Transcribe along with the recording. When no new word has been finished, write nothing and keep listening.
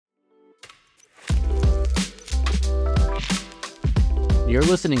You're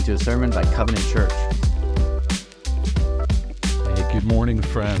listening to a sermon by Covenant Church. Hey, good morning,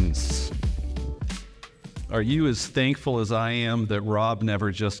 friends. Are you as thankful as I am that Rob never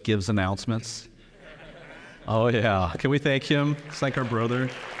just gives announcements? Oh, yeah. Can we thank him? Thank our brother.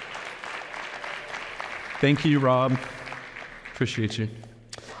 Thank you, Rob. Appreciate you.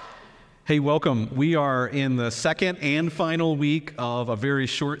 Hey, welcome. We are in the second and final week of a very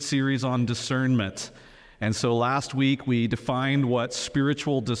short series on discernment. And so last week we defined what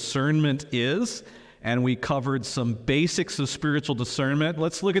spiritual discernment is, and we covered some basics of spiritual discernment.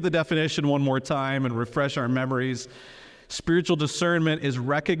 Let's look at the definition one more time and refresh our memories. Spiritual discernment is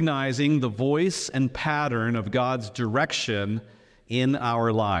recognizing the voice and pattern of God's direction in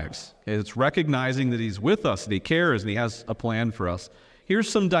our lives. It's recognizing that He's with us, that He cares, and He has a plan for us. Here's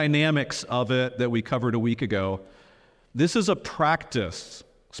some dynamics of it that we covered a week ago. This is a practice.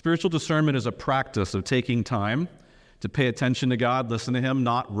 Spiritual discernment is a practice of taking time to pay attention to God, listen to Him,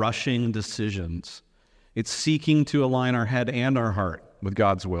 not rushing decisions. It's seeking to align our head and our heart with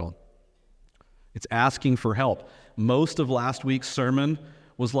God's will. It's asking for help. Most of last week's sermon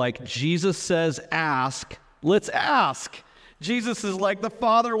was like, Jesus says, ask, let's ask. Jesus is like, the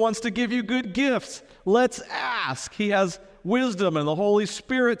Father wants to give you good gifts. Let's ask. He has wisdom and the Holy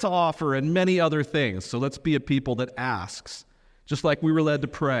Spirit to offer and many other things. So let's be a people that asks. Just like we were led to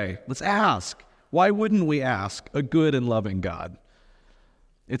pray, let's ask. Why wouldn't we ask a good and loving God?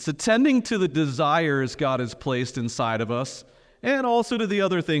 It's attending to the desires God has placed inside of us and also to the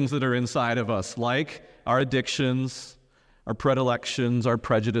other things that are inside of us, like our addictions, our predilections, our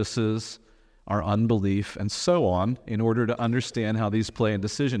prejudices, our unbelief, and so on, in order to understand how these play in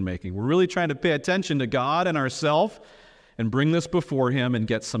decision-making. We're really trying to pay attention to God and ourselves and bring this before Him and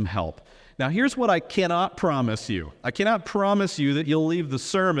get some help. Now, here's what I cannot promise you. I cannot promise you that you'll leave the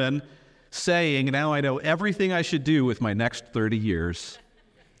sermon saying, now I know everything I should do with my next 30 years.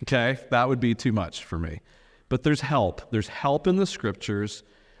 Okay? That would be too much for me. But there's help. There's help in the Scriptures.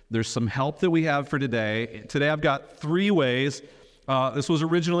 There's some help that we have for today. Today I've got 3 ways. This was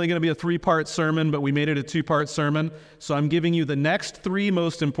originally going to be a 3-part sermon, but we made it a 2-part sermon. So I'm giving you the next 3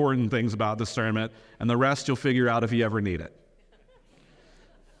 most important things about discernment, and the rest you'll figure out if you ever need it.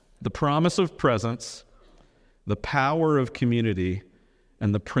 The promise of presence, the power of community,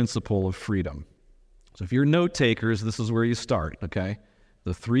 and the principle of freedom. So if you're note takers, this is where you start, okay?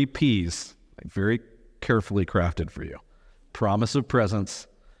 The 3 P's, very carefully crafted for you. Promise of presence,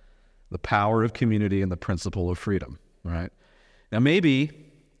 the power of community, and the principle of freedom, all right? Now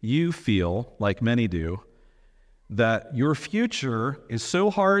maybe you feel, like many do, that your future is so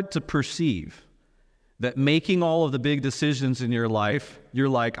hard to perceive that making all of the big decisions in your life, you're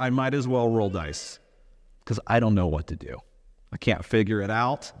like, I might as well roll dice because I don't know what to do. I can't figure it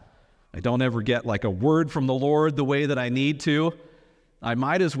out. I don't ever get like a word from the Lord the way that I need to. I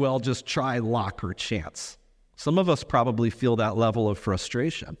might as well just try luck or chance. Some of us probably feel that level of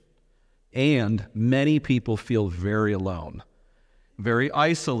frustration. And many people feel very alone, very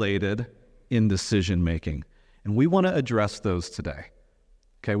isolated in decision making. And we want to address those today.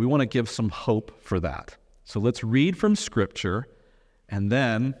 Okay, we want to give some hope for that. So let's read from Scripture, and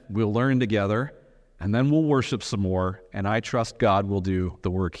then we'll learn together, and then we'll worship some more, and I trust God will do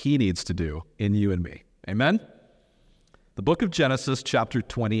the work He needs to do in you and me. Amen? The book of Genesis, chapter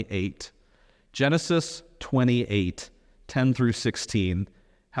 28. Genesis 28, 10 through 16,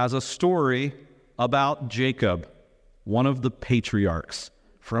 has a story about Jacob, one of the patriarchs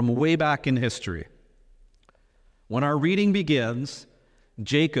from way back in history. When our reading begins,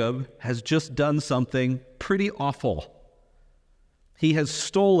 Jacob has just done something pretty awful. He has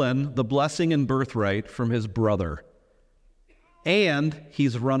stolen the blessing and birthright from his brother, and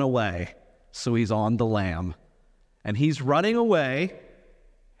he's run away, so he's on the lam. And he's running away,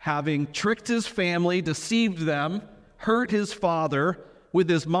 having tricked his family, deceived them, hurt his father with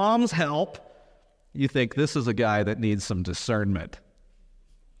his mom's help. You think this is a guy that needs some discernment.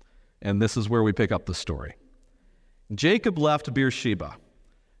 And this is where we pick up the story. Jacob left Beersheba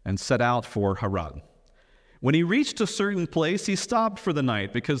and set out for Haran. When he reached a certain place, he stopped for the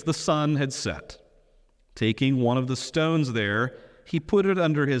night because the sun had set. Taking one of the stones there, he put it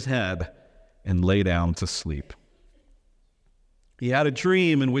under his head and lay down to sleep. He had a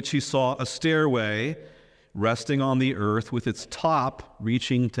dream in which he saw a stairway resting on the earth with its top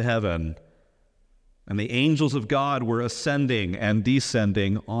reaching to heaven, and the angels of God were ascending and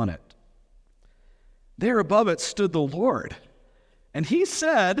descending on it. There above it stood the Lord, and He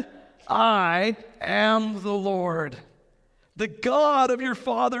said, I am the Lord, the God of your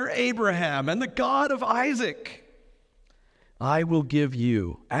father Abraham and the God of Isaac. I will give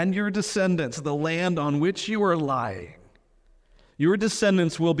you and your descendants the land on which you are lying. Your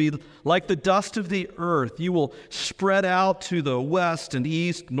descendants will be like the dust of the earth. You will spread out to the west and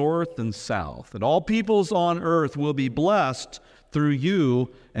east, north and south. And all peoples on earth will be blessed through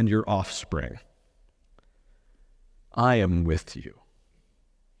you and your offspring. I am with you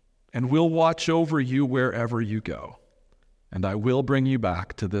and will watch over you wherever you go. And I will bring you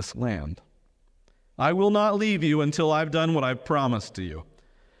back to this land. I will not leave you until I've done what I've promised to you."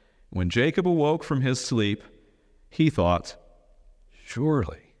 When Jacob awoke from his sleep, he thought,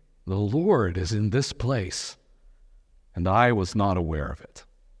 "Surely the Lord is in this place, and I was not aware of it."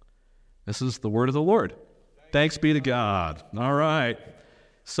 This is the word of the Lord. Thanks be to God. All right.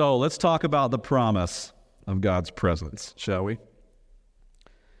 So let's talk about the promise of God's presence, shall we?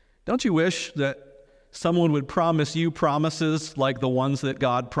 Don't you wish that someone would promise you promises like the ones that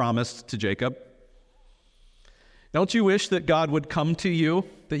God promised to Jacob? Don't you wish that God would come to you,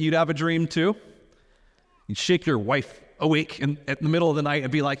 that you'd have a dream too? You'd shake your wife awake at the middle of the night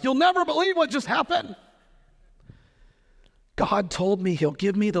and be like, "You'll never believe what just happened. God told me he'll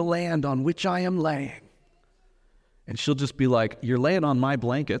give me the land on which I am laying." And she'll just be like, "You're laying on my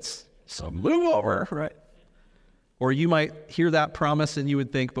blankets, so move over," right? Or you might hear that promise and you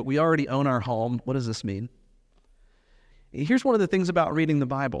would think, "But we already own our home. What does this mean?" Here's one of the things about reading the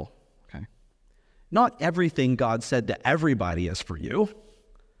Bible, okay? Not everything God said to everybody is for you.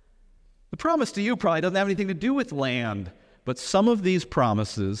 The promise to you probably doesn't have anything to do with land, but some of these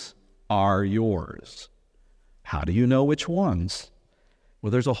promises are yours. How do you know which ones? Well,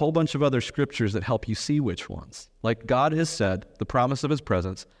 there's a whole bunch of other scriptures that help you see which ones. Like God has said, the promise of his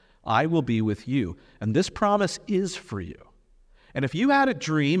presence, "I will be with you." And this promise is for you. And if you had a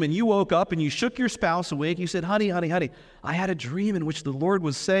dream and you woke up and you shook your spouse awake, you said, honey, I had a dream in which the Lord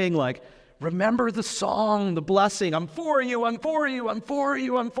was saying, like, remember the song, the blessing, I'm for you, I'm for you, I'm for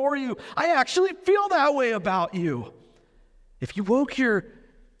you, I'm for you. I actually feel that way about you. If you woke your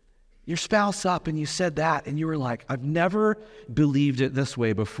spouse up and you said that and you were like, I've never believed it this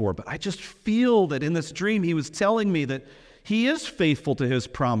way before, but I just feel that in this dream he was telling me that he is faithful to his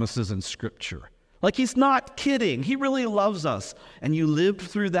promises in Scripture. Like he's not kidding. He really loves us. And you lived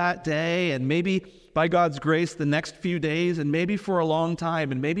through that day and maybe by God's grace the next few days and maybe for a long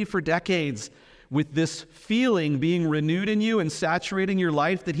time and maybe for decades with this feeling being renewed in you and saturating your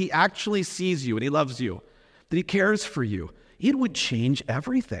life that he actually sees you and he loves you, that he cares for you. It would change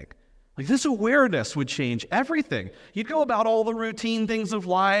everything. Like this awareness would change everything. You'd go about all the routine things of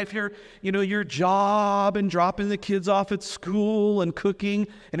life, your job and dropping the kids off at school and cooking.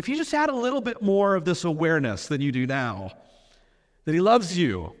 And if you just had a little bit more of this awareness than you do now, that he loves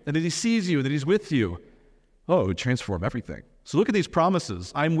you and that he sees you and that he's with you, it would transform everything. So look at these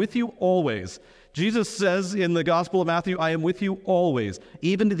promises. I'm with you always. Jesus says in the Gospel of Matthew, I am with you always,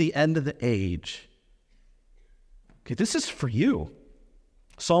 even to the end of the age. Okay, this is for you.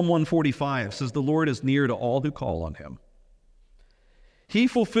 Psalm 145 says, the Lord is near to all who call on him. He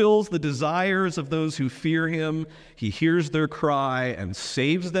fulfills the desires of those who fear him. He hears their cry and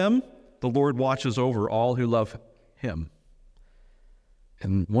saves them. The Lord watches over all who love him.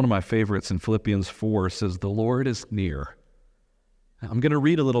 And one of my favorites in Philippians 4 says, the Lord is near. I'm going to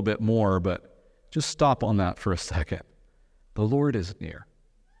read a little bit more, but just stop on that for a second. The Lord is near.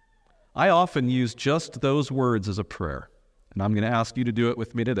 I often use just those words as a prayer. And I'm going to ask you to do it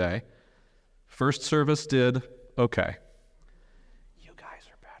with me today. First service did okay. You guys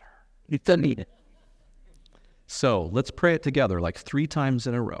are better. You didn't need it. So let's pray it together like 3 times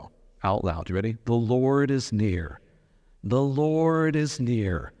in a row, out loud. You ready? The Lord is near. The Lord is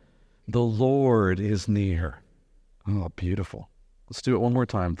near. The Lord is near. Oh, beautiful. Let's do it one more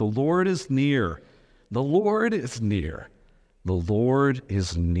time. The Lord is near. The Lord is near. The Lord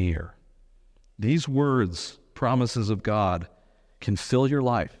is near. These words, promises of God, can fill your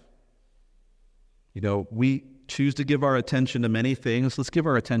life. We choose to give our attention to many things. Let's give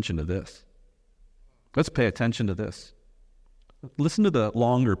our attention to this. Let's pay attention to this. Listen to the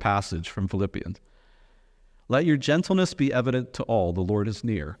longer passage from Philippians. Let your gentleness be evident to all. The Lord is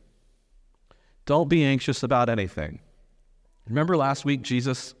near. Don't be anxious about anything. Remember last week,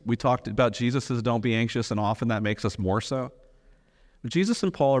 we talked about Jesus as don't be anxious, and often that makes us more so. But Jesus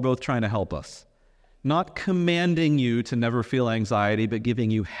and Paul are both trying to help us. Not commanding you to never feel anxiety, but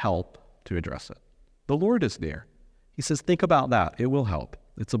giving you help to address it. The Lord is near. He says, think about that. It will help.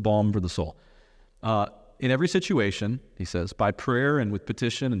 It's a balm for the soul. In every situation, he says, by prayer and with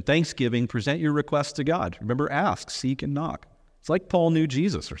petition and thanksgiving, present your requests to God. Remember, ask, seek, and knock. It's like Paul knew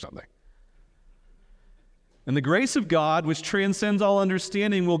Jesus or something. And the grace of God, which transcends all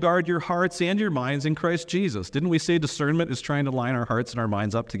understanding, will guard your hearts and your minds in Christ Jesus. Didn't we say discernment is trying to line our hearts and our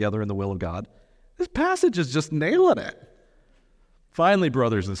minds up together in the will of God? This passage is just nailing it. Finally,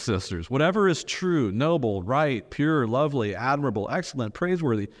 brothers and sisters, whatever is true, noble, right, pure, lovely, admirable, excellent,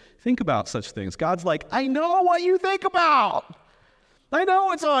 praiseworthy, think about such things. God's like, I know what you think about. I know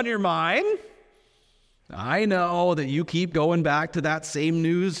what's on your mind. I know that you keep going back to that same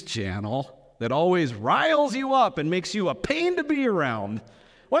news channel that always riles you up and makes you a pain to be around.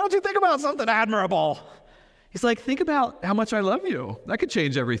 Why don't you think about something admirable? He's like, think about how much I love you. That could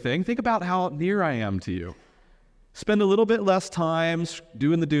change everything. Think about how near I am to you. Spend a little bit less time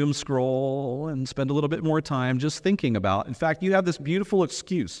doing the doom scroll and spend a little bit more time just thinking about. In fact, you have this beautiful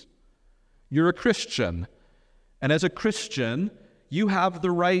excuse. You're a Christian. And as a Christian, you have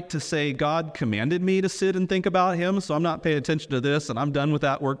the right to say, God commanded me to sit and think about him, so I'm not paying attention to this, and I'm done with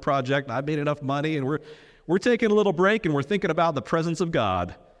that work project, and I've made enough money, and we're taking a little break, and we're thinking about the presence of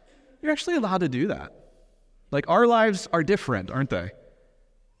God. You're actually allowed to do that. Like, our lives are different, aren't they?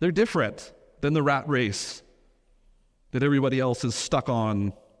 They're different than the rat race that everybody else is stuck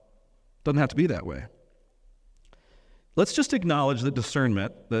on. Doesn't have to be that way. Let's just acknowledge that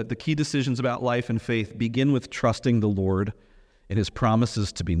discernment, the key decisions about life and faith, begin with trusting the Lord and his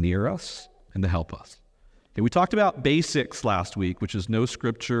promises to be near us and to help us. Okay, we talked about basics last week, which is know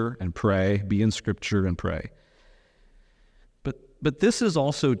Scripture and pray, be in Scripture and pray. But this is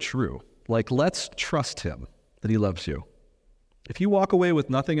also true. Like, let's trust him that he loves you. If you walk away with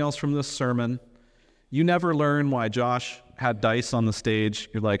nothing else from this sermon, you never learn why Josh had dice on the stage.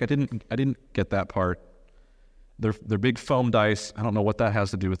 You're like, I didn't get that part. They're big foam dice. I don't know what that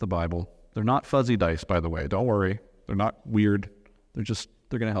has to do with the Bible. They're not fuzzy dice, by the way. Don't worry. They're not weird. They're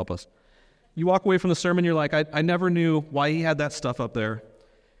going to help us. You walk away from the sermon, you're like, I never knew why he had that stuff up there.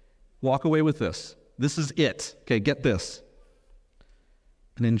 Walk away with this. This is it. Okay, get this.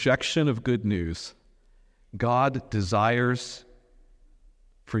 An injection of good news. God desires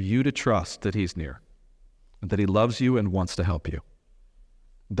for you to trust that he's near, and that he loves you and wants to help you.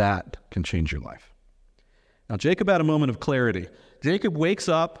 That can change your life. Now, Jacob had a moment of clarity. Jacob wakes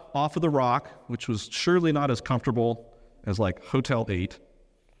up off of the rock, which was surely not as comfortable as like Hotel 8.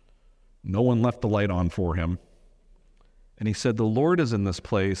 No one left the light on for him. And he said, the Lord is in this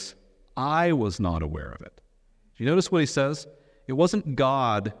place. I was not aware of it. Do you notice what he says? It wasn't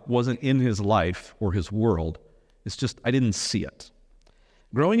God wasn't in his life or his world. It's just, I didn't see it.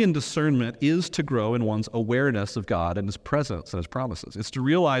 Growing in discernment is to grow in one's awareness of God and his presence and his promises. It's to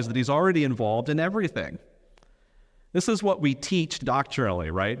realize that he's already involved in everything. This is what we teach doctrinally,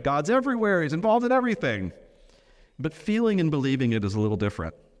 right? God's everywhere. He's involved in everything. But feeling and believing it is a little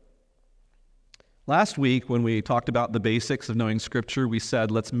different. Last week, when we talked about the basics of knowing Scripture, we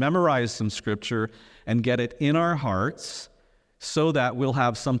said, let's memorize some Scripture and get it in our hearts so that we'll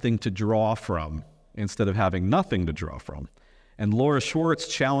have something to draw from instead of having nothing to draw from. And Laura Schwartz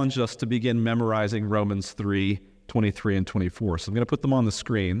challenged us to begin memorizing Romans 3:23 and 24. So I'm going to put them on the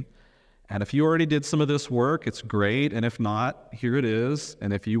screen. And if you already did some of this work, it's great. And if not, here it is.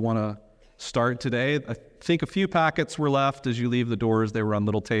 And if you want to start today, I think a few packets were left as you leave the doors. They were on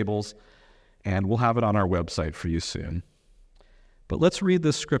little tables. And we'll have it on our website for you soon. But let's read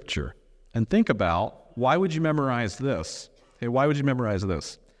this scripture and think about, why would you memorize this? Hey, why would you memorize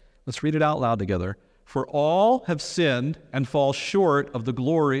this? Let's read it out loud together. For all have sinned and fall short of the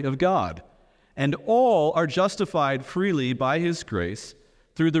glory of God, and all are justified freely by his grace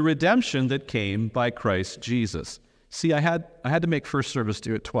through the redemption that came by Christ Jesus. See, I had to make first service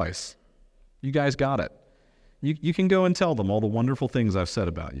do it twice. You guys got it. You can go and tell them all the wonderful things I've said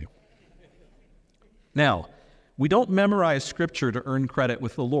about you. Now, we don't memorize Scripture to earn credit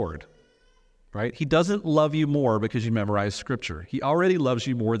with the Lord, right? He doesn't love you more because you memorize Scripture. He already loves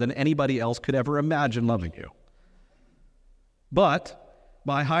you more than anybody else could ever imagine loving you. But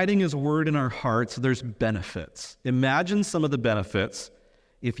by hiding his word in our hearts, there's benefits. Imagine some of the benefits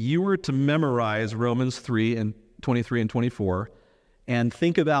if you were to memorize Romans 3:23 and 24 and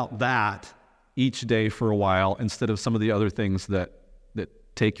think about that each day for a while instead of some of the other things that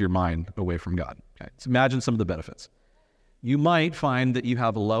take your mind away from God. Okay? So imagine some of the benefits. You might find that you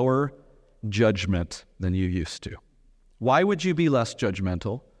have lower judgment than you used to. Why would you be less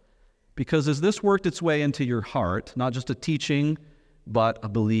judgmental? Because as this worked its way into your heart, not just a teaching, but a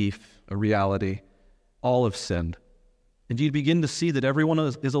belief, a reality, all have sinned. And you'd begin to see that everyone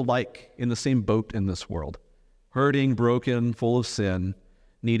is alike in the same boat in this world, hurting, broken, full of sin,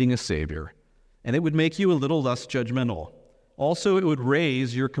 needing a Savior. And it would make you a little less judgmental. Also, it would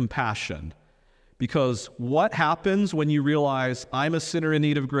raise your compassion. Because what happens when you realize I'm a sinner in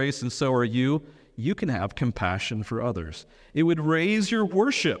need of grace and so are you? You can have compassion for others. It would raise your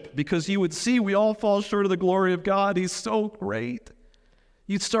worship because you would see we all fall short of the glory of God. He's so great.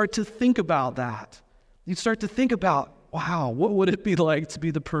 You'd start to think about that. You'd start to think about wow, what would it be like to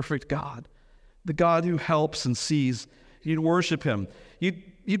be the perfect God? The God who helps and sees. You'd worship him.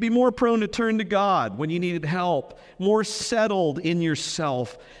 You'd be more prone to turn to God when you needed help, more settled in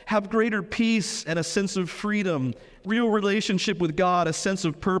yourself, have greater peace and a sense of freedom, real relationship with God, a sense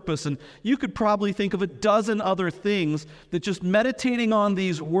of purpose. And you could probably think of a dozen other things that just meditating on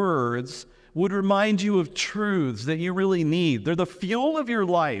these words would remind you of truths that you really need. They're the fuel of your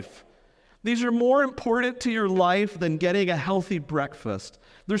life. These are more important to your life than getting a healthy breakfast.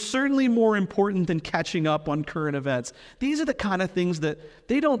 They're certainly more important than catching up on current events. These are the kind of things that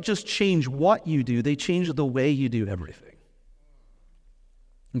they don't just change what you do, they change the way you do everything.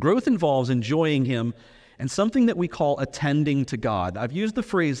 Growth involves enjoying him and something that we call attending to God. I've used the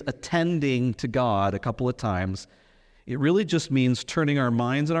phrase attending to God a couple of times. It really just means turning our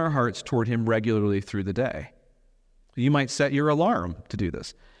minds and our hearts toward him regularly through the day. You might set your alarm to do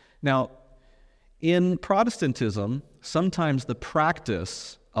this. Now, in Protestantism, sometimes the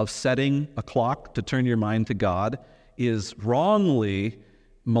practice of setting a clock to turn your mind to God is wrongly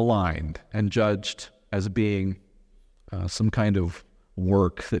maligned and judged as being some kind of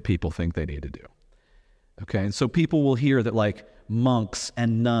work that people think they need to do. Okay, and so people will hear that like monks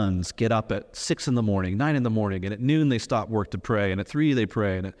and nuns get up at 6 in the morning, 9 in the morning, and at noon they stop work to pray, and at 3 they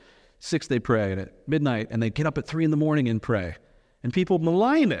pray, and at 6 they pray, and at midnight, and they get up at 3 in the morning and pray. And people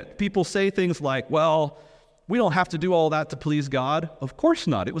malign it. People say things like, well, we don't have to do all that to please God. Of course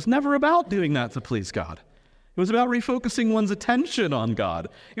not. It was never about doing that to please God. It was about refocusing one's attention on God.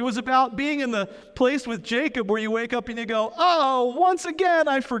 It was about being in the place with Jacob where you wake up and you go, oh, once again,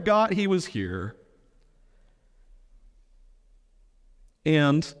 I forgot he was here.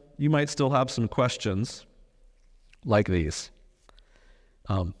 And you might still have some questions like these.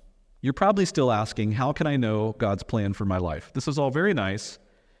 You're probably still asking, how can I know God's plan for my life? This is all very nice,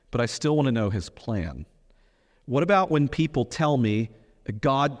 but I still want to know his plan. What about when people tell me,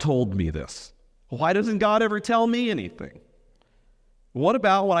 God told me this? Why doesn't God ever tell me anything? What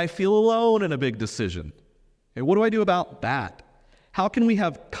about when I feel alone in a big decision? And what do I do about that? How can we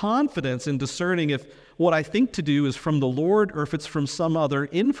have confidence in discerning if what I think to do is from the Lord or if it's from some other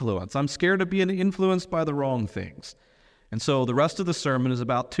influence? I'm scared of being influenced by the wrong things. And so the rest of the sermon is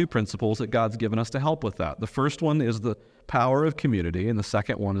about 2 principles that God's given us to help with that. The first one is the power of community, and the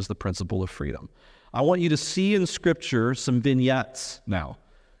second one is the principle of freedom. I want you to see in Scripture some vignettes now,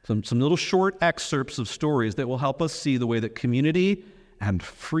 some little short excerpts of stories that will help us see the way that community and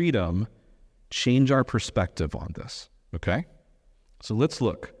freedom change our perspective on this, okay? So let's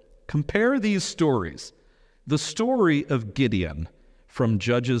look. Compare these stories. The story of Gideon from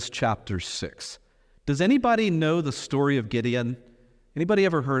Judges chapter 6. Does anybody know the story of Gideon? Anybody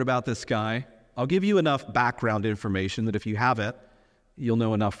ever heard about this guy? I'll give you enough background information that if you haven't, you'll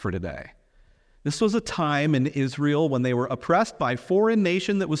know enough for today. This was a time in Israel when they were oppressed by a foreign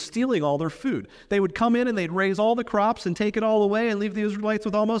nation that was stealing all their food. They would come in and they'd raise all the crops and take it all away and leave the Israelites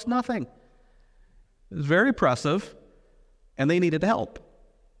with almost nothing. It was very oppressive, and they needed help.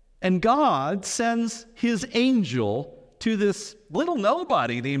 And God sends his angel to this little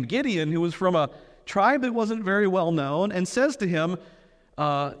nobody named Gideon, who was from a tribe that wasn't very well known, and says to him,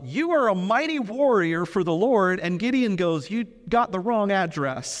 you are a mighty warrior for the Lord. And Gideon goes, you got the wrong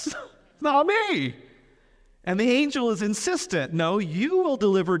address. It's not me. And the angel is insistent. No, you will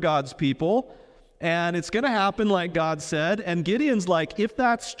deliver God's people, and it's going to happen like God said. And Gideon's like, if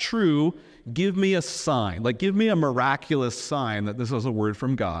that's true, give me a sign. Like, give me a miraculous sign that this is a word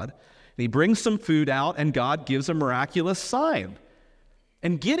from God. And he brings some food out, and God gives a miraculous sign.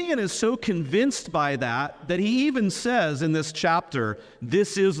 And Gideon is so convinced by that he even says in this chapter,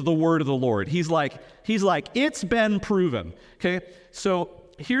 this is the word of the Lord. He's like, it's been proven. Okay, so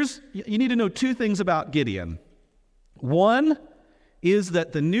you need to know 2 things about Gideon. One is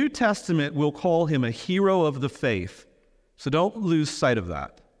that the New Testament will call him a hero of the faith. So don't lose sight of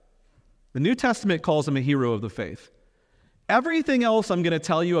that. The New Testament calls him a hero of the faith. Everything else I'm going to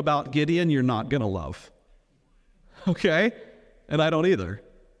tell you about Gideon, you're not going to love. Okay? And I don't either.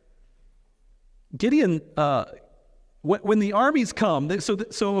 Gideon, when the armies come,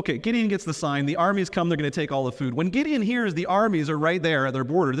 Gideon gets the sign, the armies come, they're going to take all the food. When Gideon hears the armies are right there at their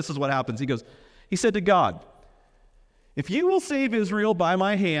border, this is what happens. He said to God, if you will save Israel by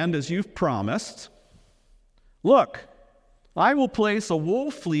my hand as you've promised, look, I will place a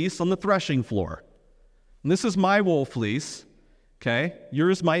wool fleece on the threshing floor. And this is my wool fleece, okay?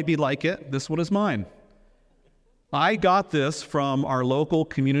 Yours might be like it. This one is mine. I got this from our local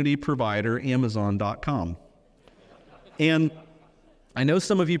community provider, Amazon.com. And I know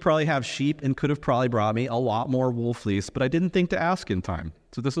some of you probably have sheep and could have probably brought me a lot more wool fleece, but I didn't think to ask in time.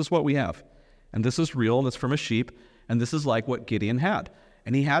 So this is what we have. And this is real, and it's from a sheep. And this is like what Gideon had.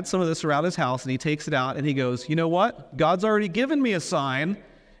 And he had some of this around his house, and he takes it out, and he goes, you know what? God's already given me a sign.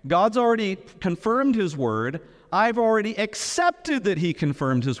 God's already confirmed his word. I've already accepted that he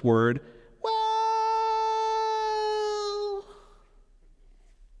confirmed his word. Well,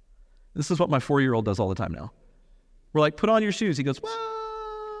 this is what my 4-year-old does all the time now. We're like, put on your shoes. He goes, well.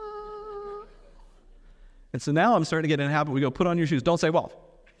 And so now I'm starting to get in a habit. We go, put on your shoes. Don't say, well.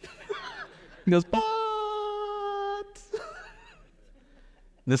 He goes, but.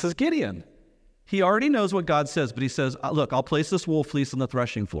 This is Gideon. He already knows what God says, but he says, look, I'll place this wool fleece on the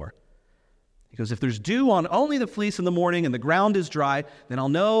threshing floor. He goes, if there's dew on only the fleece in the morning and the ground is dry, then I'll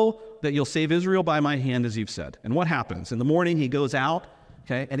know that you'll save Israel by my hand, as you've said. And what happens? In the morning, he goes out,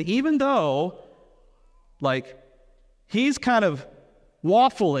 okay? And even though, he's kind of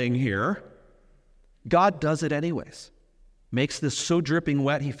waffling here, God does it anyways. Makes this so dripping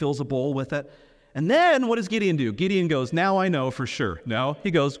wet, he fills a bowl with it. And then what does Gideon do? Gideon goes, now I know for sure. No, he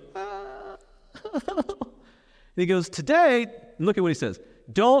goes, he goes, today, look at what he says,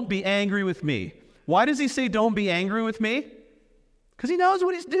 don't be angry with me. Why does he say don't be angry with me? Because he knows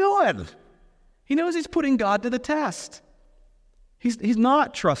what he's doing. He knows he's putting God to the test. He's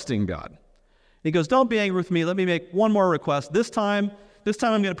not trusting God. He goes, don't be angry with me. Let me make one more request. This time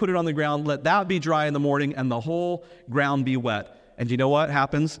I'm going to put it on the ground. Let that be dry in the morning and the whole ground be wet. And you know what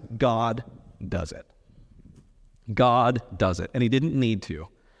happens? God does it. God does it. And he didn't need to.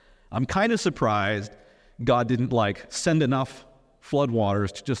 I'm kind of surprised God didn't send enough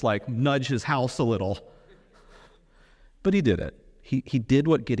floodwaters to just nudge his house a little. But he did it. He did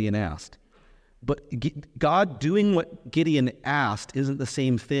what Gideon asked. But God doing what Gideon asked isn't the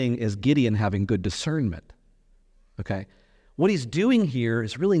same thing as Gideon having good discernment. Okay? What he's doing here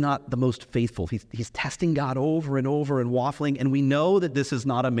is really not the most faithful. He's testing God over and over and waffling, and we know that this is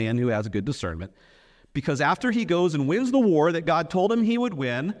not a man who has good discernment, because after he goes and wins the war that God told him he would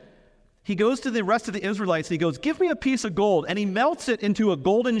win, he goes to the rest of the Israelites and he goes, give me a piece of gold, and he melts it into a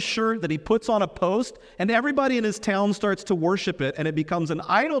golden shirt that he puts on a post, and everybody in his town starts to worship it, and it becomes an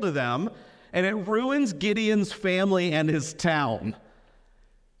idol to them, and it ruins Gideon's family and his town.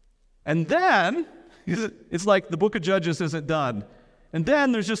 And then it's like the book of Judges isn't done. And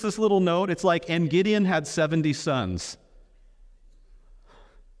then there's just this little note. It's like, and Gideon had 70 sons.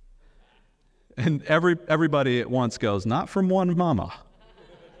 And everybody at once goes, not from one mama.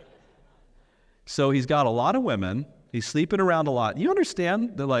 So he's got a lot of women. He's sleeping around a lot. You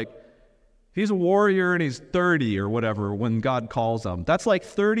understand that he's a warrior and he's 30 or whatever when God calls him. That's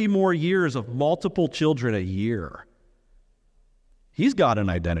 30 more years of multiple children a year. He's got an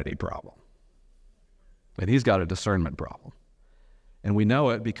identity problem. And he's got a discernment problem. And we know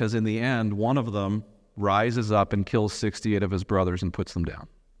it because in the end, one of them rises up and kills 68 of his brothers and puts them down.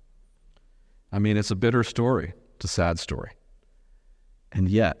 I mean, it's a bitter story. It's a sad story. And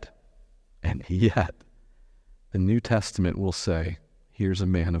yet, the New Testament will say, here's a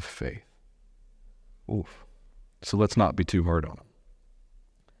man of faith. Oof. So let's not be too hard on him.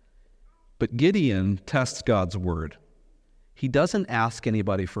 But Gideon tests God's word. He doesn't ask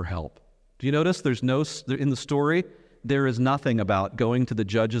anybody for help. Do you notice in the story, there is nothing about going to the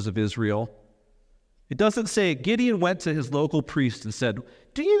judges of Israel. It doesn't say Gideon went to his local priest and said,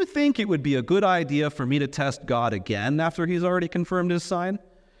 do you think it would be a good idea for me to test God again after he's already confirmed his sign?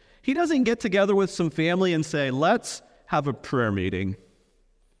 He doesn't get together with some family and say, let's have a prayer meeting.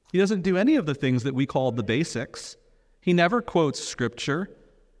 He doesn't do any of the things that we call the basics. He never quotes scripture,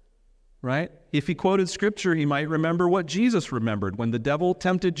 right? If he quoted scripture, he might remember what Jesus remembered. When the devil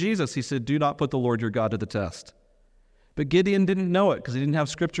tempted Jesus, he said, do not put the Lord your God to the test. But Gideon didn't know it because he didn't have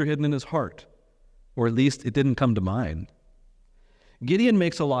scripture hidden in his heart, or at least it didn't come to mind. Gideon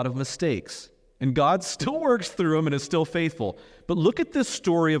makes a lot of mistakes, and God still works through him and is still faithful. But look at this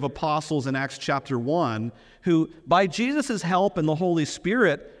story of apostles in Acts chapter 1, who, by Jesus' help and the Holy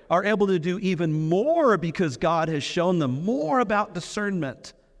Spirit, are able to do even more because God has shown them more about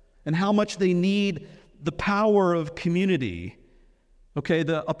discernment and how much they need the power of community. Okay,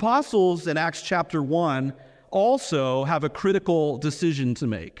 the apostles in Acts chapter 1 also have a critical decision to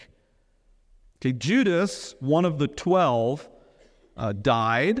make. Okay, Judas, one of the 12,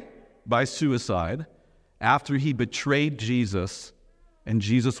 died by suicide after he betrayed Jesus, and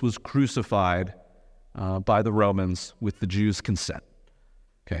Jesus was crucified by the Romans with the Jews' consent.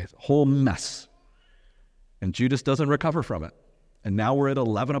 Okay, whole mess. And Judas doesn't recover from it. And now we're at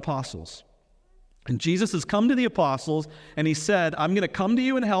 11 apostles. And Jesus has come to the apostles, and he said, I'm going to come to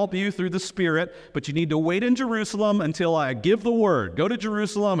you and help you through the Spirit, but you need to wait in Jerusalem until I give the word. Go to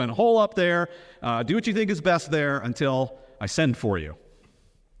Jerusalem and hole up there. Do what you think is best there until I send for you.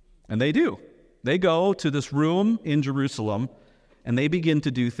 And they do. They go to this room in Jerusalem, and they begin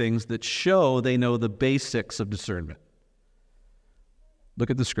to do things that show they know the basics of discernment. Look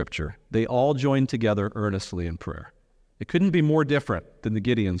at the scripture. They all joined together earnestly in prayer. It couldn't be more different than the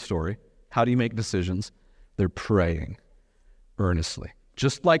Gideon story. How do you make decisions? They're praying earnestly,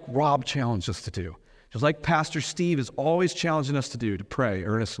 just like Rob challenged us to do, just like Pastor Steve is always challenging us to do, to pray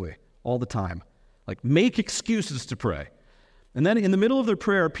earnestly all the time. Like, make excuses to pray. And then in the middle of their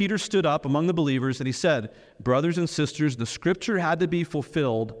prayer, Peter stood up among the believers and he said, brothers and sisters, the scripture had to be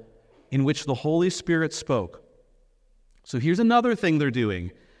fulfilled in which the Holy Spirit spoke. So here's another thing they're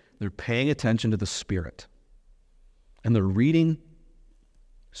doing. They're paying attention to the Spirit. And they're reading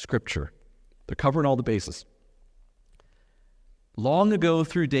scripture. They're covering all the bases. Long ago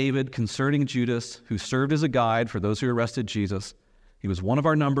through David concerning Judas, who served as a guide for those who arrested Jesus, he was one of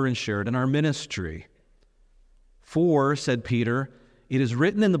our number and shared in our ministry. For, said Peter, it is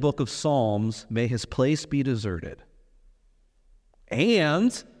written in the book of Psalms, may his place be deserted.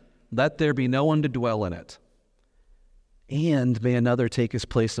 And let there be no one to dwell in it. And may another take his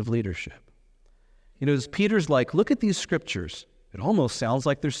place of leadership. You know, as Peter's like, look at these scriptures. It almost sounds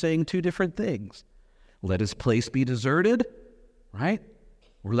like they're saying two different things. Let his place be deserted, right?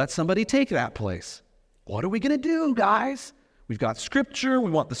 Or let somebody take that place. What are we going to do, guys? We've got scripture.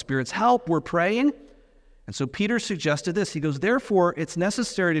 We want the Spirit's help. We're praying. And so Peter suggested this. He goes, therefore, it's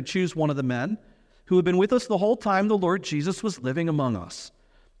necessary to choose one of the men who had been with us the whole time the Lord Jesus was living among us,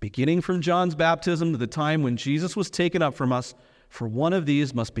 beginning from John's baptism to the time when Jesus was taken up from us, for one of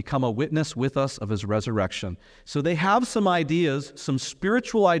these must become a witness with us of his resurrection. So they have some ideas, some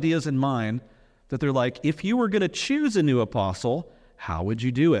spiritual ideas in mind that they're like, if you were going to choose a new apostle, how would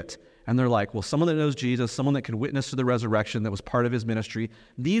you do it? And they're like, well, someone that knows Jesus, someone that can witness to the resurrection that was part of his ministry.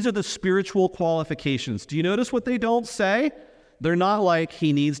 These are the spiritual qualifications. Do you notice what they don't say? They're not like,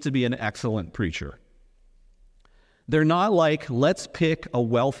 he needs to be an excellent preacher. They're not like, let's pick a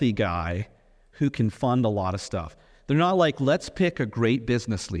wealthy guy who can fund a lot of stuff. They're not like, let's pick a great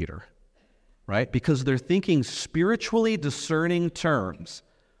business leader, right? Because they're thinking spiritually discerning terms.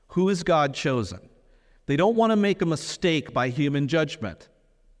 Who is God chosen? They don't want to make a mistake by human judgment.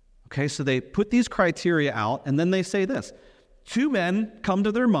 Okay, so they put these criteria out, and then they say this. Two men come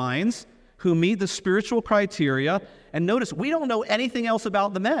to their minds who meet the spiritual criteria, and notice, we don't know anything else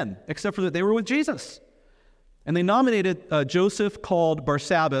about the men, except for that they were with Jesus. And they nominated Joseph, called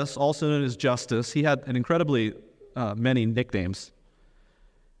Barsabbas, also known as Justus. He had an incredibly many nicknames.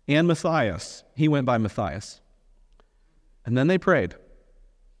 And Matthias. He went by Matthias. And then they prayed,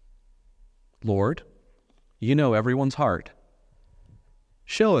 Lord, you know everyone's heart.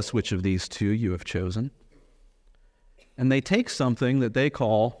 Show us which of these two you have chosen. And they take something that they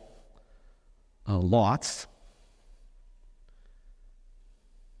call lots.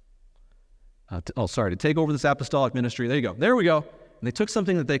 To take over this apostolic ministry. There you go. There we go. And they took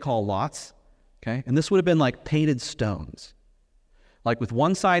something that they call lots. Okay? And this would have been like painted stones. Like with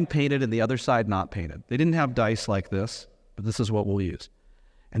one side painted and the other side not painted. They didn't have dice like this, but this is what we'll use.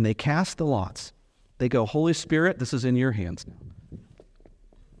 And they cast the lots. They go, Holy Spirit, this is in your hands now.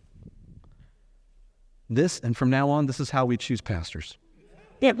 This, and from now on, this is how we choose pastors.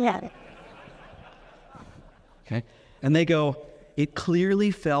 Okay? And they go, it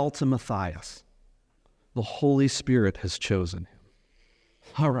clearly fell to Matthias. The Holy Spirit has chosen him.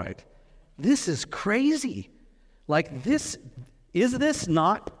 All right. This is crazy. Like this, is this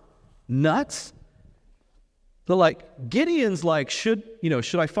not nuts? So like, Gideon's like, should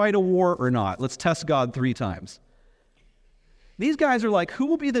I fight a war or not? Let's test God 3 times. These guys are like, who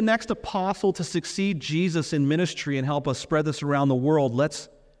will be the next apostle to succeed Jesus in ministry and help us spread this around the world? Let's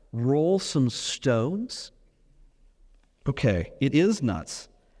roll some stones. Okay, it is nuts.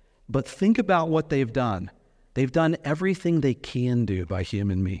 But think about what they've done. They've done everything they can do by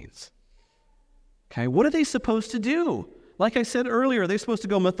human means. Okay, what are they supposed to do? Like I said earlier, they're supposed to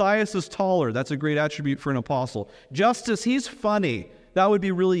go, Matthias is taller. That's a great attribute for an apostle. Justus, he's funny. That would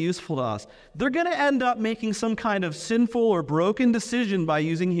be really useful to us. They're going to end up making some kind of sinful or broken decision by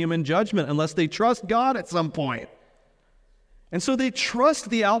using human judgment unless they trust God at some point. And so they trust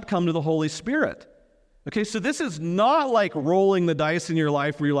the outcome to the Holy Spirit. Okay, so this is not like rolling the dice in your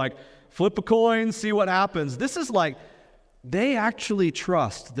life where you're like, flip a coin, see what happens. This is like, they actually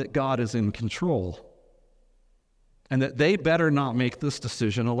trust that God is in control and that they better not make this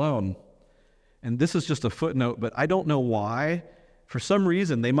decision alone. And this is just a footnote, but I don't know why. For some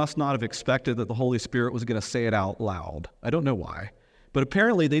reason, they must not have expected that the Holy Spirit was going to say it out loud. I don't know why. But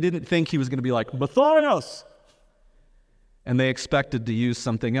apparently, they didn't think he was going to be like, Matthias! And they expected to use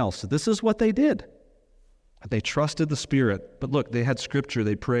something else. So this is what they did. They trusted the Spirit. But look, they had Scripture.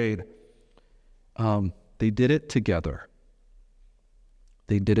 They prayed. They did it together.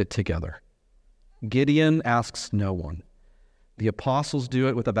 They did it together. Gideon asks no one. The apostles do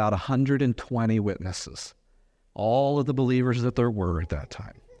it with about 120 witnesses, all of the believers that there were at that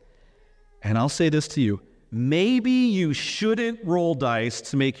time. And I'll say this to you, maybe you shouldn't roll dice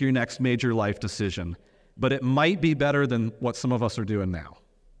to make your next major life decision, but it might be better than what some of us are doing now.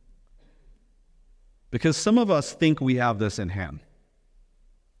 Because some of us think we have this in hand.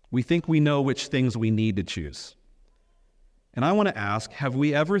 We think we know which things we need to choose. And I want to ask, have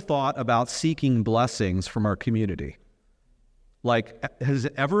we ever thought about seeking blessings from our community? Like, has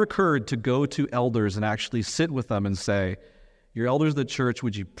it ever occurred to go to elders and actually sit with them and say, your elders of the church,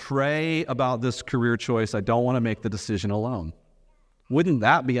 would you pray about this career choice? I don't want to make the decision alone. Wouldn't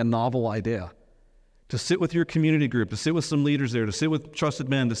that be a novel idea? To sit with your community group, to sit with some leaders there, to sit with trusted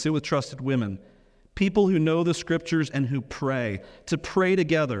men, to sit with trusted women, people who know the scriptures and who pray, to pray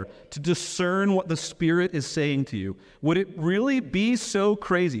together, to discern what the Spirit is saying to you. Would it really be so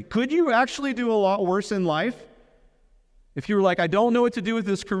crazy? Could you actually do a lot worse in life? If you were like, I don't know what to do with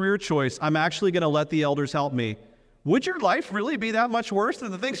this career choice, I'm actually going to let the elders help me. Would your life really be that much worse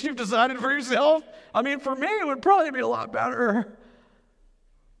than the things you've decided for yourself? I mean, for me, it would probably be a lot better.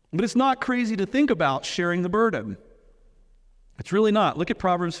 But it's not crazy to think about sharing the burden. It's really not. Look at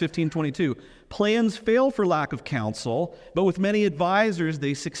Proverbs 15:22. Plans fail for lack of counsel, but with many advisors,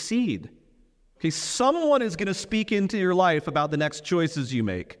 they succeed. Okay, someone is going to speak into your life about the next choices you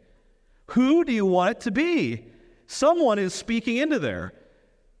make. Who do you want it to be? Someone is speaking into there.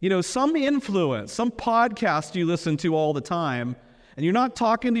 You know, some influence, some podcast you listen to all the time, and you're not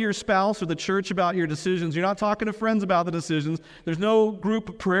talking to your spouse or the church about your decisions. You're not talking to friends about the decisions. There's no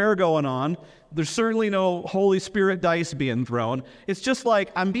group prayer going on. There's certainly no Holy Spirit dice being thrown. It's just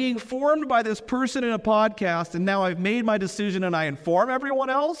like, I'm being formed by this person in a podcast, and now I've made my decision and I inform everyone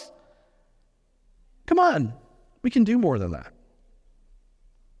else? Come on, we can do more than that.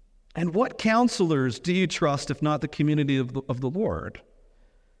 And what counselors do you trust if not the community of the Lord?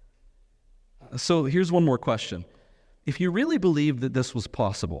 So here's one more question. If you really believe that this was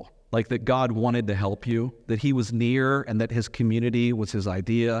possible, like that God wanted to help you, that he was near and that his community was his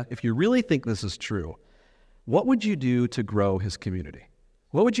idea, if you really think this is true, what would you do to grow his community?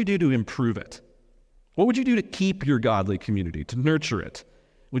 What would you do to improve it? What would you do to keep your godly community, to nurture it?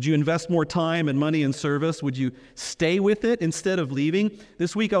 Would you invest more time and money in service? Would you stay with it instead of leaving?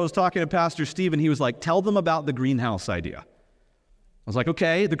 This week I was talking to Pastor Steve, and he was like, tell them about the greenhouse idea. I was like,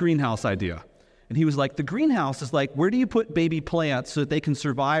 okay, the greenhouse idea. And he was like, the greenhouse is like, where do you put baby plants so that they can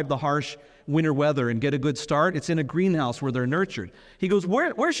survive the harsh winter weather and get a good start? It's in a greenhouse where they're nurtured. He goes,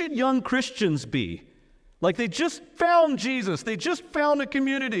 where should young Christians be? Like, they just found Jesus. They just found a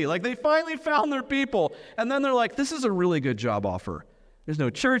community. Like, they finally found their people. And then they're like, this is a really good job offer. There's no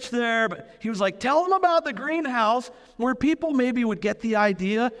church there, but he was like, tell them about the greenhouse where people maybe would get the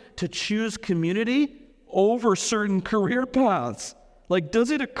idea to choose community over certain career paths. Like,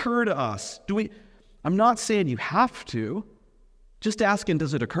 does it occur to us? I'm not saying you have to, just asking,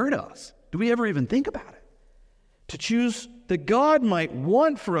 does it occur to us? Do we ever even think about it? To choose, that God might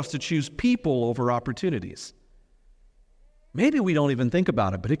want for us to choose people over opportunities. Maybe we don't even think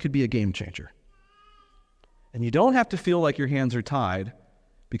about it, but it could be a game changer. And you don't have to feel like your hands are tied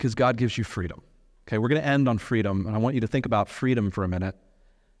because God gives you freedom. Okay, we're going to end on freedom, and I want you to think about freedom for a minute.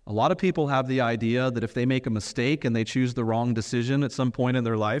 A lot of people have the idea that if they make a mistake and they choose the wrong decision at some point in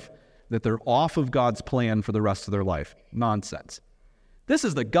their life, that they're off of God's plan for the rest of their life. Nonsense. This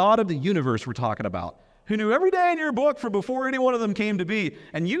is the God of the universe we're talking about, who knew every day in your book from before any one of them came to be.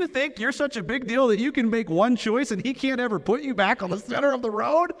 And you think you're such a big deal that you can make one choice and he can't ever put you back on the center of the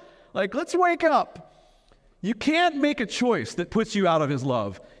road? Like, let's wake up. You can't make a choice that puts you out of his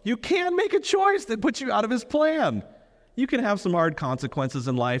love. You can't make a choice that puts you out of his plan. You can have some hard consequences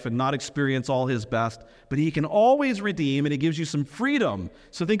in life and not experience all his best, but he can always redeem, and he gives you some freedom.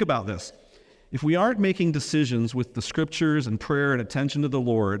 So think about this. If we aren't making decisions with the scriptures and prayer and attention to the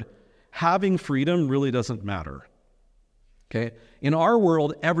Lord, having freedom really doesn't matter. Okay? In our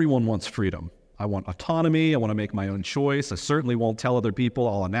world, everyone wants freedom. I want autonomy. I want to make my own choice. I certainly won't tell other people.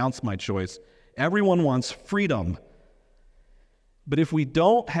 I'll announce my choice. Everyone wants freedom. But if we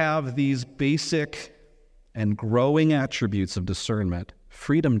don't have these basic and growing attributes of discernment,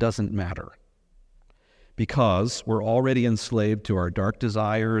 freedom doesn't matter, because we're already enslaved to our dark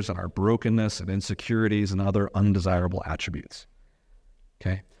desires and our brokenness and insecurities and other undesirable attributes.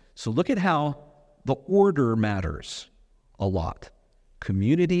 Okay? So look at how the order matters a lot.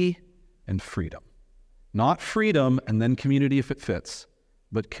 Community and freedom. Not freedom and then community if it fits,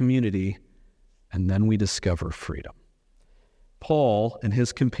 but community and then we discover freedom. Paul and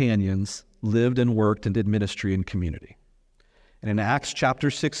his companions lived and worked and did ministry in community. And in Acts chapter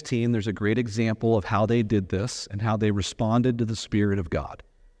 16, there's a great example of how they did this and how they responded to the Spirit of God,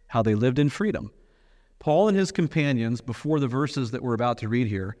 how they lived in freedom. Paul and his companions, before the verses that we're about to read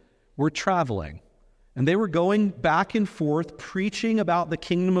here, were traveling. And they were going back and forth preaching about the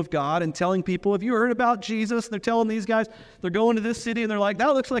kingdom of God and telling people, have you heard about Jesus? And they're telling these guys, they're going to this city and they're like,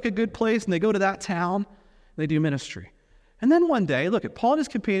 that looks like a good place. And they go to that town and they do ministry. And then one day, look, Paul and his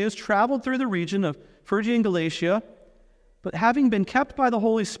companions traveled through the region of Phrygia and Galatia, but having been kept by the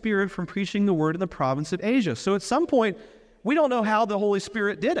Holy Spirit from preaching the word in the province of Asia. So at some point, we don't know how the Holy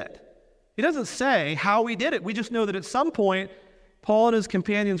Spirit did it. He doesn't say how he did it. We just know that at some point, Paul and his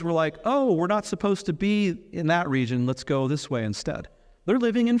companions were like, oh, we're not supposed to be in that region. Let's go this way instead. They're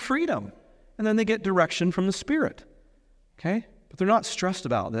living in freedom. And then they get direction from the Spirit. Okay? But they're not stressed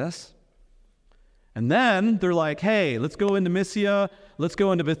about this. And then they're like, hey, let's go into Mysia, let's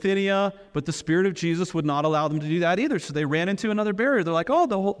go into Bithynia, but the Spirit of Jesus would not allow them to do that either. So they ran into another barrier. They're like, oh,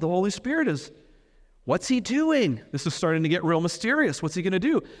 the Holy Spirit is, what's he doing? This is starting to get real mysterious. What's he going to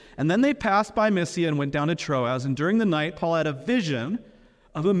do? And then they passed by Mysia and went down to Troas, and during the night, Paul had a vision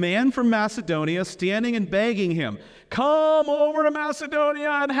of a man from Macedonia standing and begging him, come over to Macedonia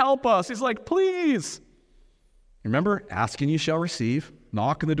and help us. He's like, please. Remember, ask and you shall receive.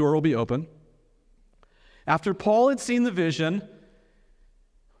 Knock and the door will be open. After Paul had seen the vision,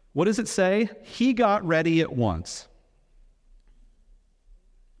 what does it say? He got ready at once.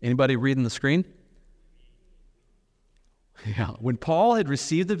 Anybody reading the screen? Yeah. When Paul had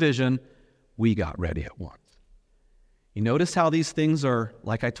received the vision, we got ready at once. You notice how these things are,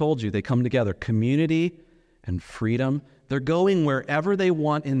 like I told you, they come together. Community and freedom. They're going wherever they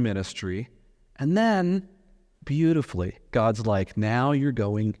want in ministry. And then, beautifully, God's like, now you're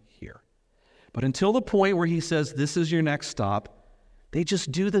going here. But until the point where he says, this is your next stop, they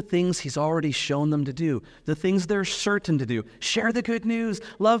just do the things he's already shown them to do, the things they're certain to do. Share the good news,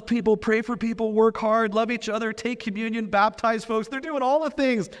 love people, pray for people, work hard, love each other, take communion, baptize folks. They're doing all the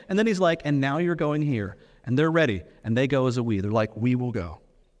things. And then he's like, and now you're going here. And they're ready. And they go as a we. They're like, we will go.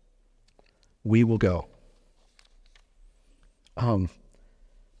 We will go.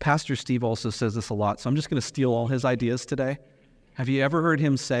 Pastor Steve also says this a lot, so I'm just going to steal all his ideas today. Have you ever heard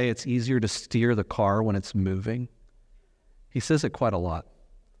him say it's easier to steer the car when it's moving? He says it quite a lot.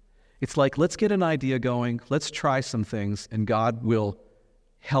 It's like, let's get an idea going, let's try some things, and God will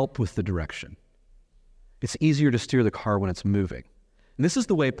help with the direction. It's easier to steer the car when it's moving. And this is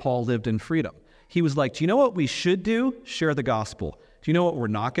the way Paul lived in freedom. He was like, do you know what we should do? Share the gospel. Do you know what we're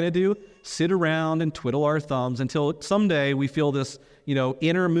not going to do? Sit around and twiddle our thumbs until someday we feel this,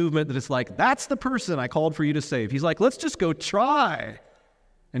 inner movement that is like, that's the person I called for you to save. He's like, let's just go try,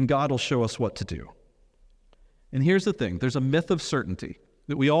 and God will show us what to do. And here's the thing. There's a myth of certainty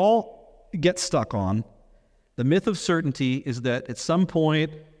that we all get stuck on. The myth of certainty is that at some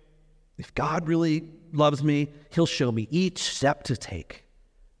point, if God really loves me, he'll show me each step to take.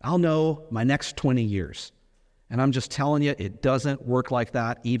 I'll know my next 20 years. And I'm just telling you, it doesn't work like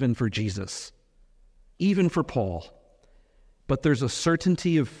that, even for Jesus, even for Paul. But there's a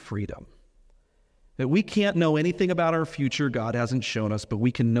certainty of freedom, that we can't know anything about our future God hasn't shown us, but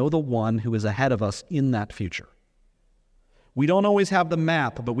we can know the one who is ahead of us in that future. We don't always have the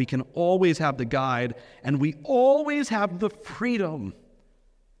map, but we can always have the guide, and we always have the freedom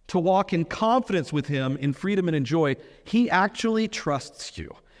to walk in confidence with him in freedom and in joy. He actually trusts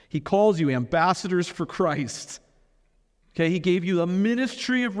you. He calls you ambassadors for Christ. Okay, he gave you the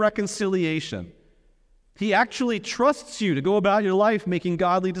ministry of reconciliation. He actually trusts you to go about your life making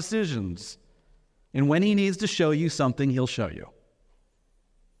godly decisions. And when he needs to show you something, he'll show you.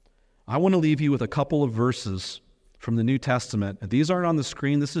 I want to leave you with a couple of verses from the New Testament. These aren't on the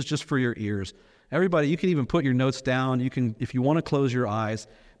screen. This is just for your ears. Everybody, you can even put your notes down. You can, if you want to close your eyes,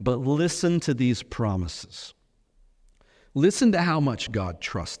 but listen to these promises. Listen to how much God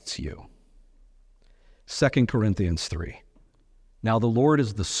trusts you. 2 Corinthians 3. Now the Lord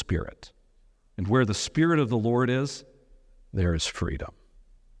is the Spirit, and where the Spirit of the Lord is, there is freedom.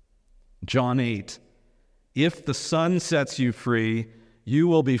 John 8. If the Son sets you free, you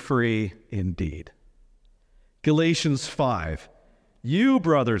will be free indeed. Galatians 5. You,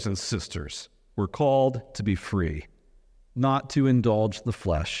 brothers and sisters, were called to be free, not to indulge the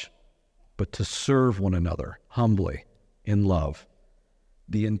flesh, but to serve one another humbly in love.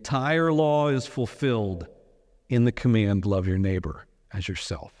 The entire law is fulfilled in the command, love your neighbor as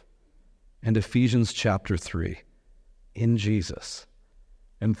yourself. And Ephesians chapter 3, in Jesus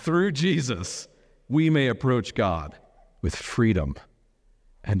and through Jesus, we may approach God with freedom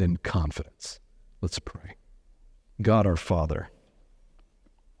and in confidence. Let's pray. God our Father,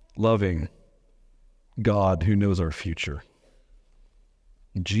 loving God who knows our future.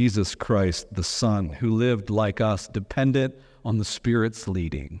 Jesus Christ, the Son, who lived like us, dependent on the Spirit's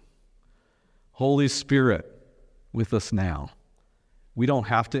leading. Holy Spirit, with us now. We don't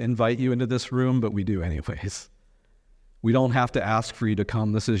have to invite you into this room, but we do anyways. We don't have to ask for you to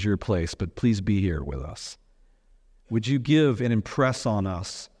come. This is your place, but please be here with us. Would you give and impress on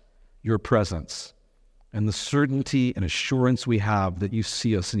us your presence and the certainty and assurance we have that you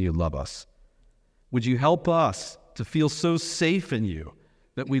see us and you love us? Would you help us to feel so safe in you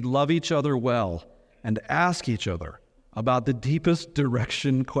that we love each other well and ask each other about the deepest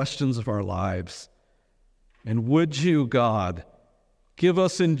direction questions of our lives? And would you, God, give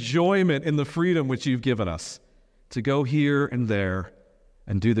us enjoyment in the freedom which you've given us to go here and there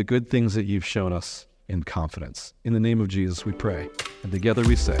and do the good things that you've shown us in confidence. In the name of Jesus we pray, and together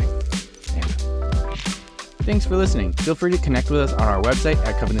we say, amen. Thanks for listening. Feel free to connect with us on our website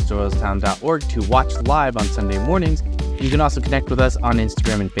at covenantdoylestown.org to watch live on Sunday mornings. You can also connect with us on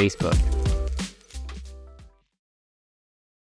Instagram and Facebook.